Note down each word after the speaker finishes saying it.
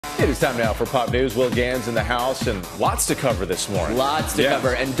It is time now for Pop News. Will Ganss in the house, and lots to cover this morning. Lots to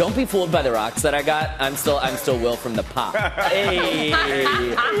cover, and don't be fooled by the rocks that I got. I'm still Will from the Pop. Hey,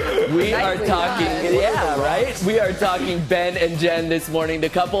 we are talking, yeah, right? We are talking Ben and Jen this morning. The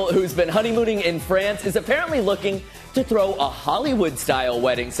couple who's been honeymooning in France is apparently looking to throw a Hollywood-style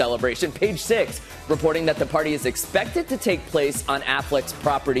wedding celebration. Page 6 reporting that the party is expected to take place on Affleck's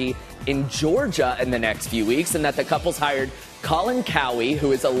property in Georgia in the next few weeks, and that the couple's hired Colin Cowie,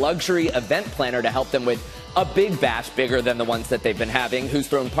 who is a luxury event planner, to help them with a big bash, bigger than the ones that they've been having, who's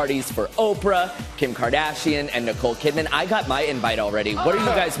thrown parties for Oprah, Kim Kardashian, and Nicole Kidman. I got my invite already. What are you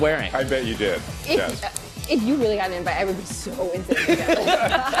guys wearing? I bet you did. If you really got an invite, I would be so into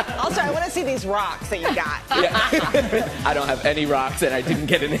it. Also, I want to see these rocks that you got. Yeah. I don't have any rocks, and I didn't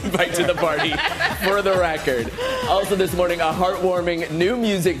get an invite to the party, for the record. Also this morning, a heartwarming new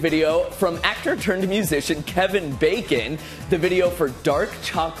music video from actor-turned-musician Kevin Bacon. The video for Dark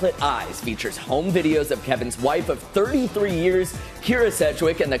Chocolate Eyes features home videos of Kevin's wife of 33 years, Kira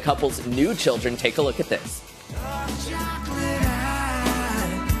Sedgwick, and the couple's new children. Take a look at this.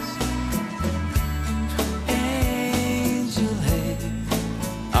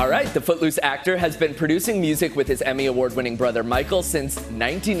 All right, the Footloose actor has been producing music with his Emmy Award-winning brother Michael since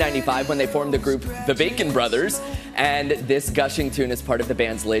 1995 when they formed the group The Bacon Brothers, and this gushing tune is part of the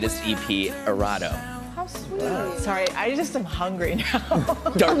band's latest EP, Errato. How sweet. Sorry, I just am hungry now.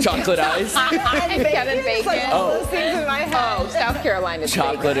 Dark chocolate eyes? And bacon. Like all those things in my head. Oh, South Carolina's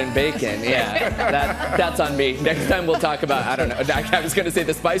Chocolate and bacon, yeah. That's on me. Next time we'll talk about, I don't know, I was going to say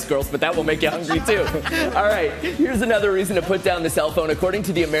the Spice Girls, but that will make you hungry too. All right, here's another reason to put down the cell phone. According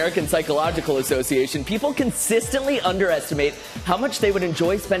to the American Psychological Association, people consistently underestimate how much they would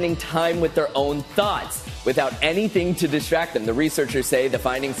enjoy spending time with their own thoughts without anything to distract them. The researchers say the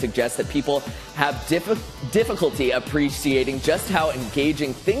findings suggest that people have difficulty appreciating just how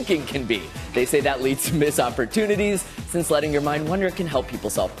engaging thinking can be. They say that leads to missed opportunities, since letting your mind wander can help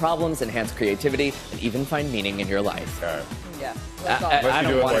people solve problems, enhance creativity, and even find meaning in your life. Yeah. I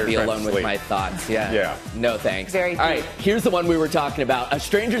don't want to be alone with my thoughts. Yeah. No thanks. Very deep. All right, here's the one we were talking about. A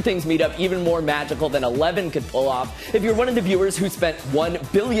Stranger Things meetup even more magical than 11 could pull off. If you're one of the viewers who spent 1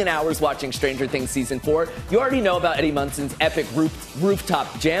 billion hours watching Stranger Things Season 4, you already know about Eddie Munson's epic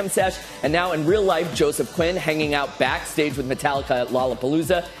rooftop jam sesh. And now in real life, Joseph Quinn hanging out backstage with Metallica at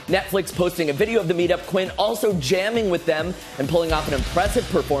Lollapalooza. Netflix posting a video of the meetup, Quinn also jamming with them and pulling off an impressive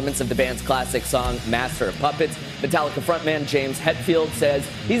performance of the band's classic song, Master of Puppets. Metallica frontman James Hetfield says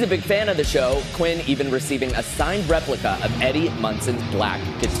he's a big fan of the show, Quinn even receiving a signed replica of Eddie Munson's black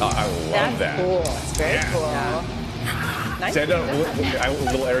guitar. I love that. Cool. That's very cool. Yeah. Nice. Send out a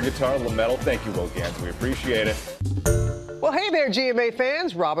little air guitar, a little metal. Thank you, Will Ganss. We appreciate it. Well, hey there, GMA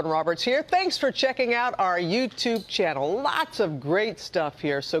fans. Robin Roberts here. Thanks for checking out our YouTube channel. Lots of great stuff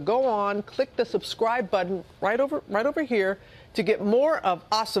here. So go on, click the subscribe button right over here to get more of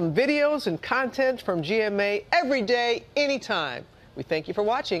awesome videos and content from GMA every day, anytime. We thank you for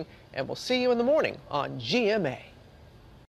watching, and we'll see you in the morning on GMA.